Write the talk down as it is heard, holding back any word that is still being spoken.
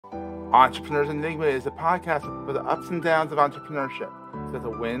Entrepreneurs Enigma is a podcast for the ups and downs of entrepreneurship, so the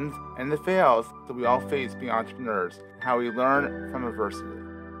wins and the fails that we all face being entrepreneurs, and how we learn from adversity.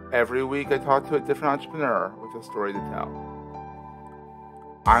 Every week I talk to a different entrepreneur with a story to tell.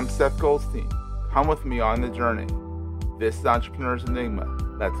 I'm Seth Goldstein. Come with me on the journey. This is Entrepreneurs Enigma.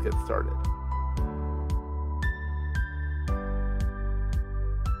 Let's get started.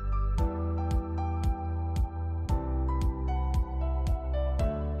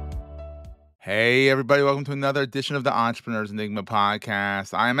 Hey, everybody. Welcome to another edition of the Entrepreneurs Enigma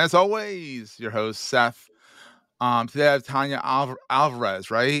podcast. I am, as always, your host, Seth. Today I have Tanya Alvarez,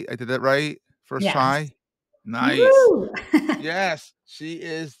 right? I did that right? First try? Nice. Yes, she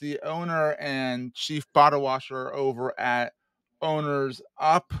is the owner and chief bottle washer over at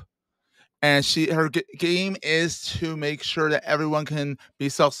OwnersUP. And her game is to make sure that everyone can be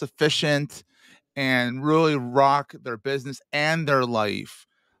self-sufficient and really rock their business and their life.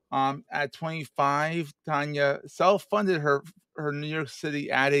 At 25, Tanya self-funded her New York City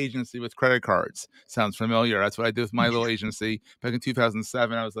ad agency with credit cards. Sounds familiar. That's what I did with my little agency back in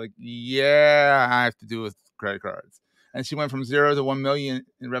 2007. I was like, yeah, I have to do with credit cards. And she went from 0 to 1 million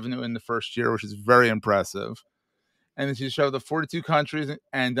in revenue in the first year, which is very impressive. And then she showed the 42 countries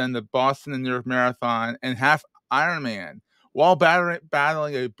and then the Boston and New York Marathon and Half Ironman while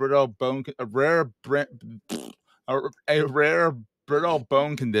battling a rare brittle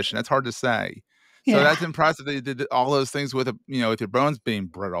bone condition. That's hard to say. So that's impressive that you did all those things with with your bones being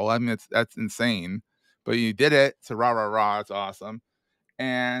brittle. I mean, that's insane. But you did it. So rah rah rah. It's awesome.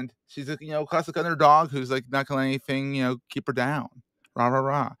 And she's a classic underdog who's like not gonna let anything keep her down. Rah rah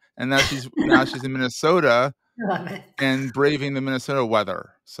rah. And now she's in Minnesota and braving the Minnesota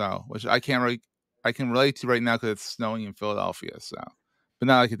weather. So which I can relate to right now because it's snowing in Philadelphia. So, but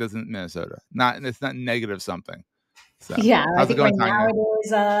not like it does in Minnesota. It's not negative something. So, I think right now it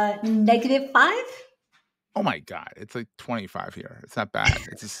is -5. Oh my God, it's like 25 here. It's not bad.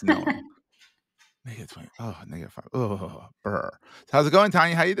 It's just snowing. -20. Oh, -5. Oh, burr. So how's it going,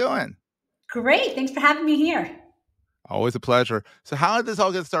 Tanya? How you doing? Great. Thanks for having me here. Always a pleasure. So how did this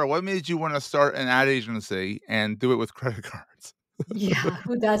all get started? What made you want to start an ad agency and do it with credit cards? Yeah,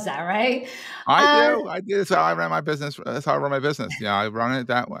 who does that, right? I do. That's how I ran my business. That's how I run my business. Yeah, I run it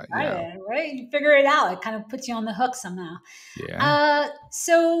that way. Right. You figure it out. It kind of puts you on the hook somehow. Yeah.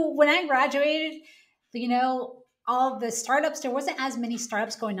 So when I graduated, all the startups, there wasn't as many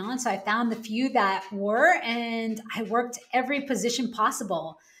startups going on. So I found the few that were, and I worked every position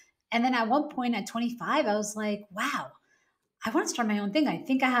possible. And then at one point at 25, I was like, wow, I want to start my own thing. I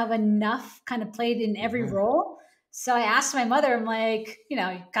think I have enough kind of played in every role. So I asked my mother, I'm like, you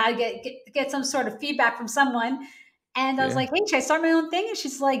gotta get some sort of feedback from someone. And I was like, hey, should I start my own thing? And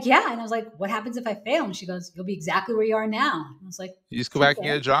she's like, yeah. And I was like, what happens if I fail? And she goes, you'll be exactly where you are now. And I was like, you just go back and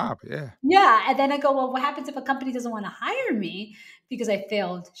get a job. Yeah. Yeah. And then I go, well, what happens if a company doesn't want to hire me because I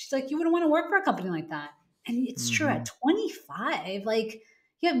failed? She's like, you wouldn't want to work for a company like that. And it's true. At 25, like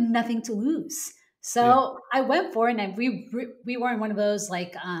you have nothing to lose. So I went for it, and we weren't one of those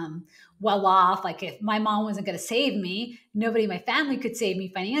like well off. Like if my mom wasn't going to save me, nobody in my family could save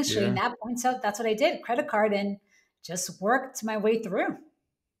me financially at that point. So that's what I did: credit card, and just worked my way through.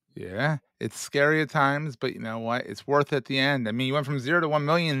 Yeah, it's scary at times, but you know what? It's worth it at the end. I mean, you went from 0 to 1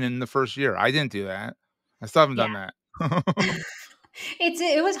 million in the first year. I didn't do that. I still haven't done that.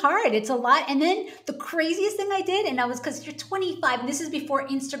 It was hard. It's a lot. And then the craziest thing I did, and that was because you're 25, and this is before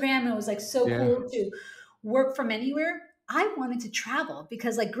Instagram, and it was like so cool to work from anywhere. I wanted to travel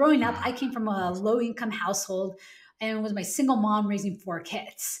because like growing up, I came from a low income household and was my single mom raising 4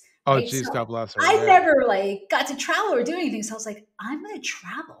 kids. Oh, geez, God bless her. I never like got to travel or do anything. So I was like, I'm going to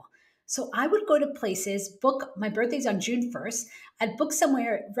travel. So I would go to places, book, my birthday's on June 1st. I'd book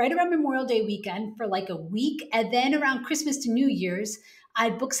somewhere right around Memorial Day weekend for like a week. And then around Christmas to New Year's,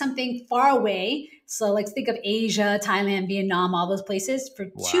 I'd book something far away. So like think of Asia, Thailand, Vietnam, all those places for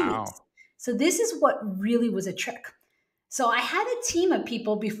 2 weeks. So this is what really was a trick. So I had a team of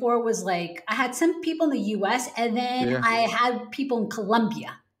people before. It was like, I had some people in the US, and then I had people in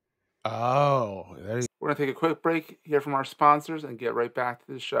Colombia. Oh, we're going to take a quick break, hear from our sponsors, and get right back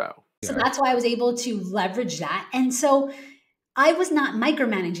to the show. So that's why I was able to leverage that. And so I was not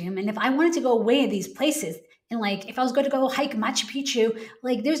micromanaging them. And if I wanted to go away to these places, and like if I was going to go hike Machu Picchu,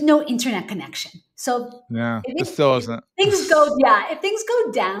 like there's no internet connection. So it still isn't. If things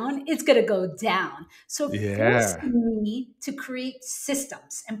go down, it's going to go down. So it forced me to create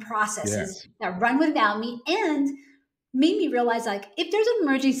systems and processes that run without me, and made me realize like if there's an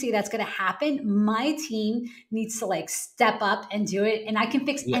emergency that's going to happen, my team needs to like step up and do it, and I can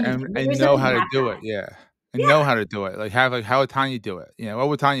fix anything. And know how to do it. And know how to do it. Like how would Tanya do it? What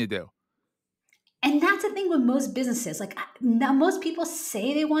would Tanya do? And that's the thing with most businesses. Like now, most people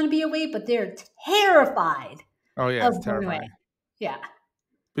say they want to be away, but they're terrified Oh yeah, of it's going away. terrifying. Yeah.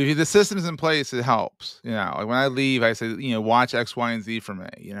 But if the system's in place, it helps. Like when I leave, I say, watch X, Y, and Z for me.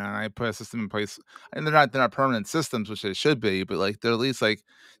 And I put a system in place, and they're not permanent systems, which they should be, but like they're at least like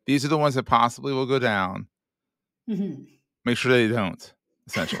these are the ones that possibly will go down. Hmm. Make sure they don't,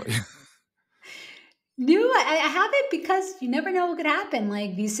 essentially. No, I have it because you never know what could happen.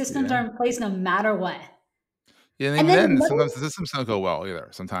 Like these systems Yeah. are in place no matter what. Yeah, and And even then then, another, sometimes the systems don't go well either.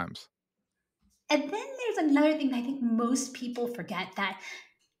 Sometimes. and then there's another thing that I think most people forget that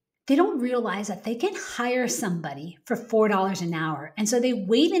they don't realize that they can hire somebody for $4 an hour. And so they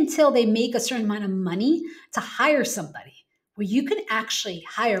wait until they make a certain amount of money to hire somebody where you can actually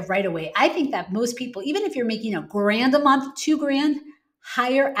hire right away. I think that most people, even if you're making a grand a month, 2 grand,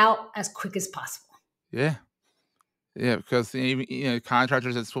 hire out as quick as possible. Yeah. Yeah, because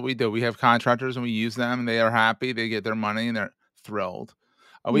contractors. That's what we do. We have contractors and we use them, and they are happy. They get their money and they're thrilled.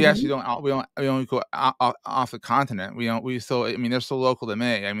 We actually Hmm. don't. We only go off the continent. We don't. We still. I mean, they're still local to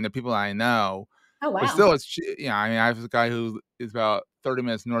me. I mean, the people I know, Oh, but wow. still, it's. I mean, I have a guy who is about 30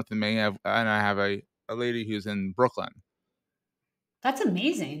 minutes north of me, and I have a lady who's in Brooklyn. That's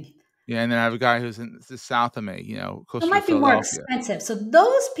amazing. Yeah, and then I have a guy who's in the south of me. It Closer to might be more Philadelphia. expensive. So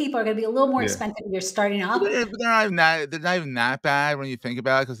those people are going to be a little more Yeah. expensive if you're starting But off they're not even that. They're not even that bad when you think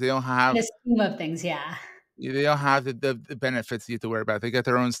about it, because they don't in have. the scheme of things. Yeah. Yeah, they don't have the benefits you have to worry about. They get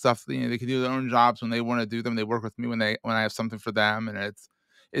their own stuff. They can do their own jobs when they want to do them. They work with me when I have something for them, and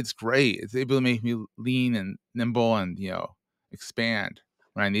it's great. It's able to make me lean and nimble and expand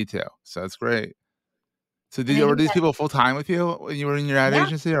when I need to. So it's great. So And I were think these that, people full time with you when you were in your ad yeah.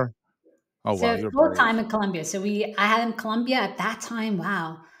 agency, or? Oh wow, So you're full brave. time in Columbia. So I had in Columbia at that time.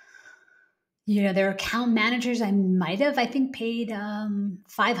 Wow. Their account managers, I think, paid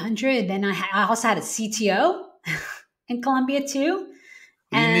 500. Then I also had a CTO in Columbia too.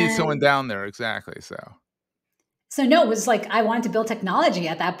 Well, you need someone And down there, exactly. So so no, it was like I wanted to build technology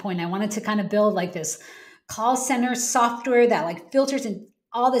at that point. I wanted to kind of build like this call center software that like filters in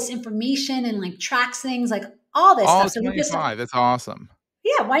all this information and like tracks things, like all this all stuff. So we just 25. That's awesome.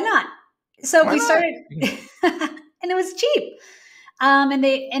 yeah, why not? So Why we not? started, and it was cheap. And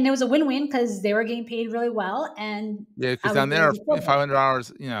it was a win-win because they were getting paid really well, and Yeah, because I was down able there, to build it.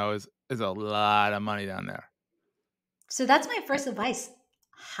 $500, is a lot of money down there. So that's my first advice: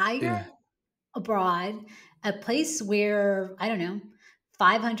 hire Yeah, abroad, a place where I don't know,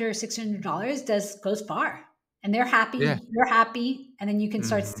 $500 or $600 goes far, and they're yeah. happy. You're happy, and then you can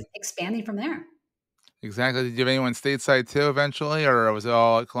start Mhm. expanding from there. Exactly. Did you have anyone stateside too eventually, or was it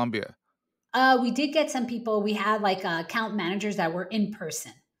all at Columbia? We did get some people. We had like account managers that were in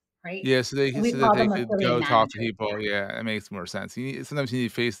person, right? Yeah, And we so that call they them could affiliate go talk to managers. people. Yeah, that makes more sense. Sometimes you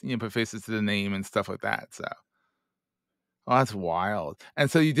need put faces to the name and stuff like that. So, oh, that's wild. And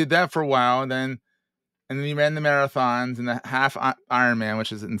so you did that for a while, and then you ran the marathons and the half Ironman,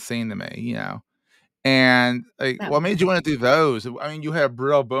 which is insane to me. And like, That what was made you want to do those? I mean, you had a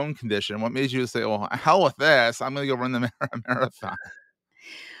brittle bone condition. What made you say, "Well, hell with this. I'm going to go run the marathon"?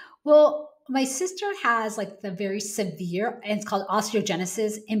 Well, my sister has like the very severe, and it's called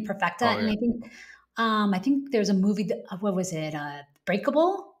osteogenesis imperfecta. Oh And yeah, I think there's a movie. What was it?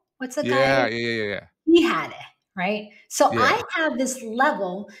 Breakable. What's the guy? yeah, yeah, yeah, yeah. He had it, right? So Yeah. I have this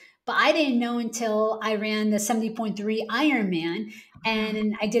level, but I didn't know until I ran the 70.3 Ironman,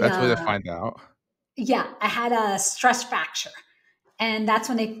 and I did That's where a they find out. yeah, I had a stress fracture. And that's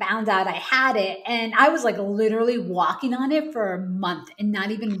when they found out I had it. And I was like literally walking on it for a month and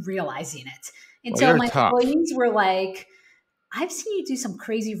not even realizing it Well, until you're my tough. employees were like, I've seen you do some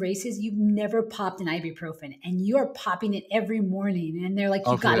crazy races. You've never popped an ibuprofen and you're popping it every morning. And they're like,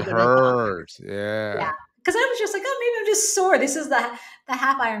 Oh, you because got to it go to the doctor. hurts. Yeah. Yeah. Because I was just like, oh, maybe I'm just sore. The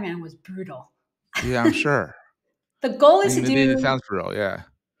half Ironman was brutal. Yeah, I'm sure. The goal I is to mean, it do sounds brutal. Yeah.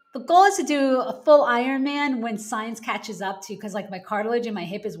 the goal is to do a full Ironman when science catches up to because like my cartilage in my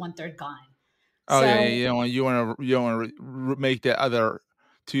hip is 1/3 gone. Oh yeah, yeah. So You don't want to make the other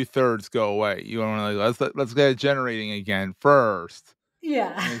 2/3 go away. You want to let's get it generating again first.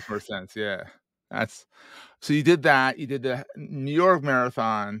 That yeah. makes more sense. Yeah. That's So you did that. You did the New York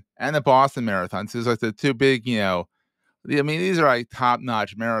Marathon and the Boston Marathon. So it's like the two big, I mean, these are like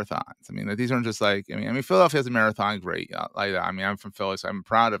top-notch marathons. I mean, like, these aren't just like, Philadelphia has a marathon, great. Like, I mean, I'm from Philly, so I'm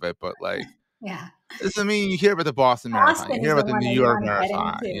proud of it. But like, Yeah. I mean, you hear about the Boston Marathon, you Austin hear is the about the one New that you York want to get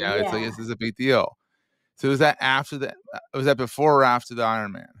Marathon. into. It's like Yeah. this is a big deal. So was that after the? Was that before or after the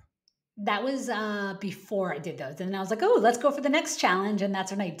Ironman? That was before I did those. And then I was like, oh, let's go for the next challenge. And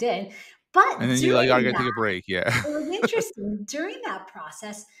that's when I did. But And then you during gotta take a that, break. Yeah. it was interesting. During that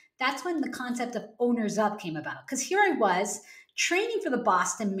process, that's when the concept of OwnersUP came about. Because here I was training for the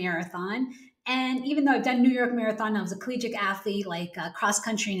Boston Marathon. And even though I've done New York Marathon, I was a collegiate athlete, like cross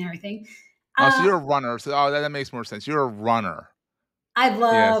country and everything. Oh, so Uh, you're a runner. So that makes more sense. You're a runner. I Yes,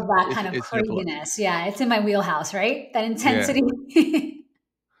 love that kind of it's your blood. craziness. Yeah, it's in my wheelhouse, right? That Yeah, intensity.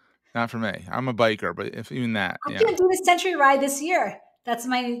 not for me. I'm a biker, but if even that, I'm yeah. gonna do the century ride this year. That's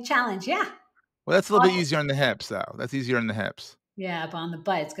my challenge. Yeah. Well, that's a little bit August. easier on the hips, though. That's easier on the hips. Yeah, but on the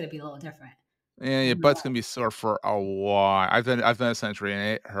butt, it's gonna be a little different. Yeah, your And, butt's gonna be sore for a while. I've done a century and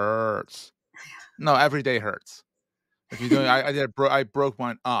it hurts. No, every day hurts. If you're doing, I broke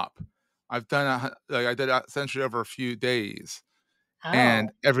mine up. I've done I did a century over a few days, and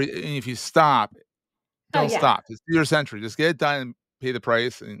oh, if you stop, oh don't yeah. stop. Just do your century. Just get it done and pay the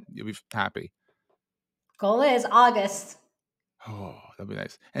price, and you'll be happy. Goal is August. Oh, that'd be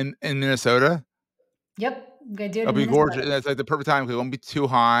nice. And in Minnesota, Yep, I'm gonna do it it'll in be Minnesota. gorgeous. That's like the perfect time because it won't be too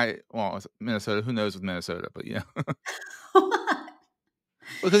high. Well, it's Minnesota. Who knows with Minnesota? But yeah,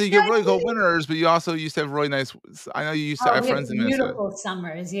 because you No, get really cold winters, but you also used to have really nice. I know you used to oh, have we have friends in Minnesota. beautiful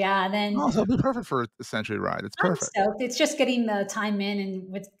summers. Yeah, then Oh, so it'll be perfect for a century ride. It's I'm perfect. stoked. It's just getting the time in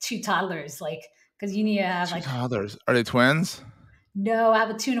and with two toddlers, like because you need to have 2 like toddlers. Are they twins? no, I have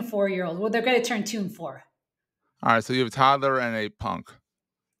a 2 and a 4 year old. Well, they're gonna turn 2 and 4. Alright, so you have a toddler and a punk.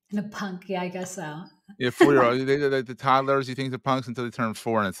 And a punk, yeah, I guess so. You have 4-year-old. The toddlers, you think they're punks until they turn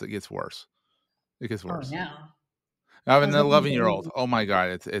 4, and it gets worse. It gets Oh worse. no, I have I an was looking for 11-year-old. reasons. Oh my god,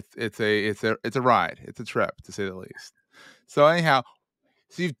 it's a ride. It's a trip, to say the least. So anyhow,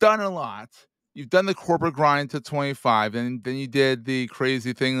 so you've done a lot. You've done the corporate grind to 25, and then you did the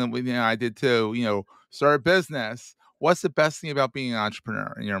crazy thing that I did too, start a business. What's the best thing about being an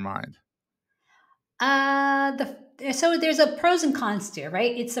entrepreneur in your mind? So there's a pros and cons to it,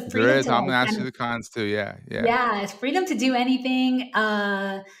 right? It's the There freedom is. to I'm gonna like ask kind you of the cons too. Yeah, yeah. yeah, it's freedom to do anything,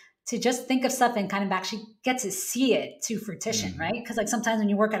 to just think of stuff and kind of actually get to see it to fruition, Mhm, right? Because like sometimes when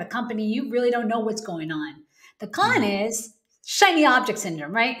you work at a company, you really don't know what's going on. The con mhm. is shiny object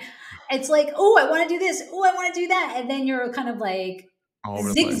syndrome, right? It's like, oh, I want to do this, oh, I want to do that, and then you're kind of like All over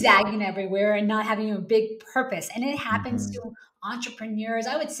the place. zigzagging everywhere and not having a big purpose. And it happens Mhm. to entrepreneurs.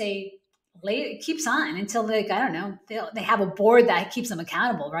 I would say late it keeps on until like I don't know they have a board that keeps them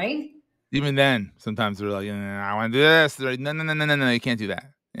accountable, right? Even then, sometimes they're like, I want to do this." They're like, "No, no, no, no, no, no, you can't do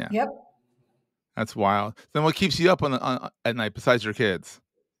that." Yeah, Yep. that's wild. Then what keeps you up at night besides your kids?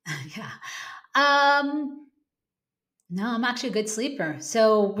 Yeah. Um, no, I'm actually a good sleeper.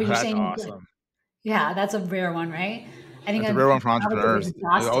 So when you're That's saying, like, awesome. yeah, that's a rare one, right? I think That's a I'm rare one for probably get entrepreneurs.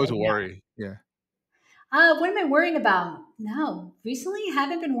 There's exhausted. always a Yeah. worry. Yeah, What am I worrying about? No, recently I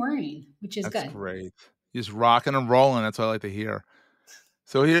haven't been worrying, which is that's good. great. Just rocking and rolling. That's what I like to hear.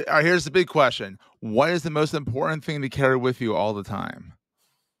 So here's the big question: what is the most important thing to carry with you all the time,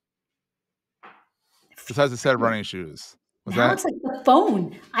 besides a set of running shoes? Was Now that? it's like the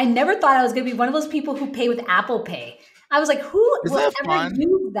phone. I never thought I was going to be one of those people who pay with Apple Pay. I was like, who Is will that ever fun?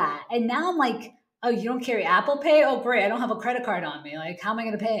 use that? And now I'm like, oh, you don't carry Apple Pay? Oh, great. I don't have a credit card on me. Like, how am I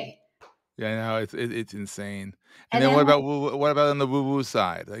going to pay? Yeah, no, it's insane. And And then then like, what about on the woo woo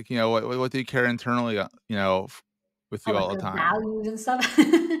side? Like, what do you carry internally, with oh, you like all the the time? values and stuff.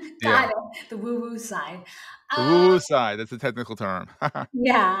 Yeah, Got it. The woo woo side. the woo Uh, woo side. That's a technical term.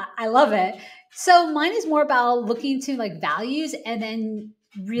 yeah, I love it. So mine is more about looking to like values and then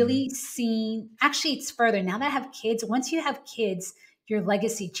Mhm. really seeing, actually, it's further. Now that I have kids, once you have kids, your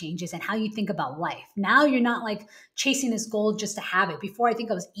legacy changes and how you think about life. Now you're not like chasing this goal just to have it. Before, I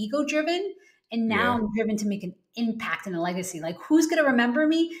think I was ego driven. And now Yeah, I'm driven to make an impact and a legacy. Like, who's going to remember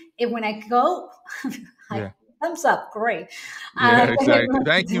me if when I go, I, yeah, thumbs up, great. yeah. Go ahead, Exactly.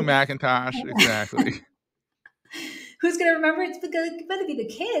 Thank you, Macintosh. Exactly. who's going to remember? It's going to be the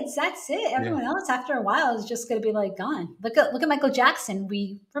kids. That's it. Yeah. Everyone else, after a while, is just going to be like gone. Look at Michael Jackson.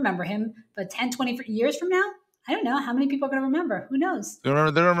 We remember him, but 10, 20 years from now, I don't know how many people are going to remember. Who knows? They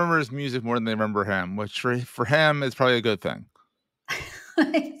remember his music more than they remember him, which for him is probably a good thing.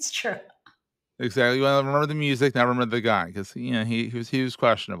 It's true. Exactly. You wanna remember the music, not remember the guy, 'cause, he was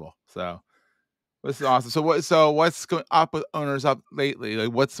questionable. So, this is awesome. So what's going up with Owners Up lately?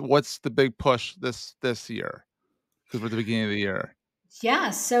 Like, what's the big push this year? 'Cause we're at the beginning of the year. Yeah.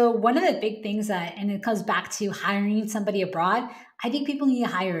 So one of the big things that, and it comes back to hiring somebody abroad, I think people need to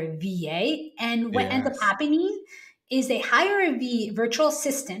hire a VA. And what ends up Yes. happening is they hire a virtual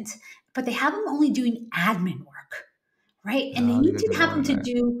assistant, but they have them only doing admin work, right? And they Oh, you need guys to are have them loving to that.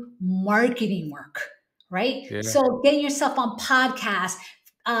 do marketing work, right? Yeah. So getting yourself on podcasts,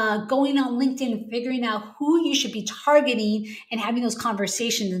 going on LinkedIn and figuring out who you should be targeting and having those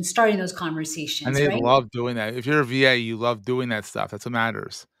conversations and starting those And conversations, they right? love doing that. If you're a VA, you love doing that stuff. That's what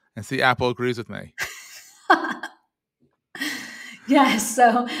matters. And see, Apple agrees with me. Yes,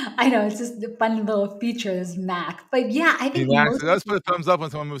 so I know it's just a funny little feature, this Mac. But yeah, I think most Let's put a people, thumbs up when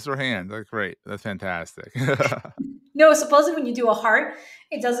someone moves their hand. That's great. That's fantastic. no, supposedly when you do a heart,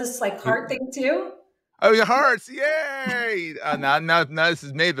 it does this like heart thing too. Oh, your hearts. Yay. Now this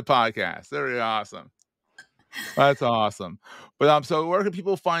has made the podcast. Very awesome. That's awesome. But so where can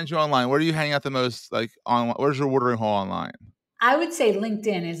people find you online? Where do you hang out the most? Like online? Where's your watering hole online? I would say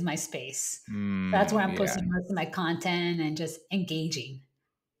LinkedIn is my space. That's where I'm Yeah, posting most of my content and just engaging.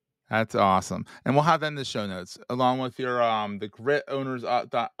 that's awesome. And we'll have that in the show notes along with your the grit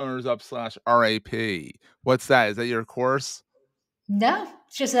ownersup.ownersup/RAP. What's that? Is that your course? No,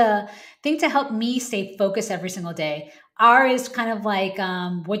 it's just a thing to help me stay focused every single day. R is kind of like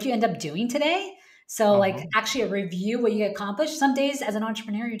what you end up doing today. So, Uh-huh. like, actually, a review what you accomplished. Some days, as an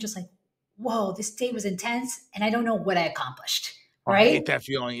entrepreneur, you're just like, "Whoa, this day was intense, and I don't know what I accomplished." Oh, I Right? hate that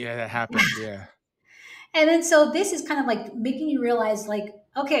feeling. Yeah, that happens. Yeah. And then, so this is kind of like making you realize, like,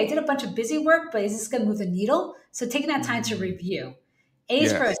 okay, I did a bunch of busy work, but is this going to move the needle? So, taking that time to Mm, review. A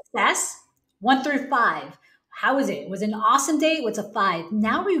is for yes. assess, 1 through 5. How is it? Was it an awesome day? What's a 5?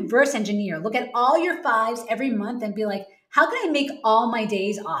 Now reverse engineer. Look at all your 5s every month and be like, how can I make all my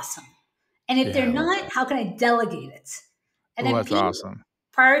days awesome? And if they're Yeah, I love not, that. how can I delegate it? And Oh, then that's P, awesome.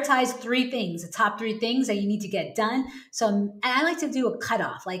 prioritize 3 things, the top 3 things that you need to get done. So, and I like to do a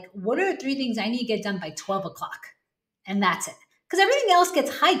cutoff. Like, what are the 3 things I need to get done by 12 o'clock? And that's it. Because everything else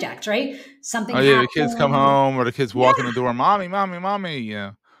gets hijacked, right? Oh, Something yeah, the kids come happened. home or the kids Yeah, walk in the door, "Mommy, mommy, mommy,"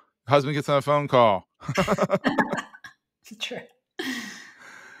 husband gets on a phone call. true.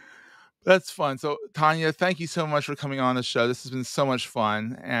 That's fun. So, Tanya, thank you so much for coming on the show. This has been so much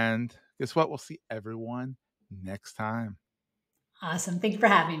fun, and guess what? We'll see everyone next time. Awesome. Thank you for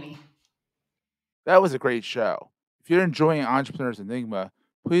having me. That was a great show. If you're enjoying Entrepreneurs Enigma,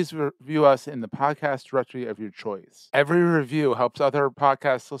 please review us in the podcast directory of your choice. Every review helps other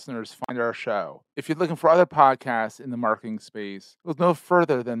podcast listeners find our show. If you're looking for other podcasts in the marketing space, look no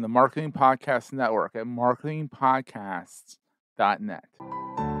further than the Marketing Podcast Network at marketingpodcasts.net.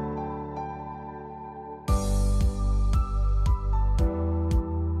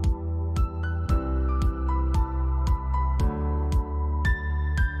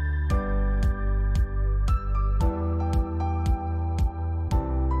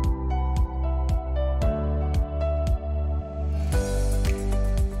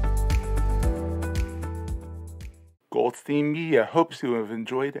 Goldstein Media hopes you have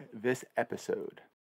enjoyed this episode.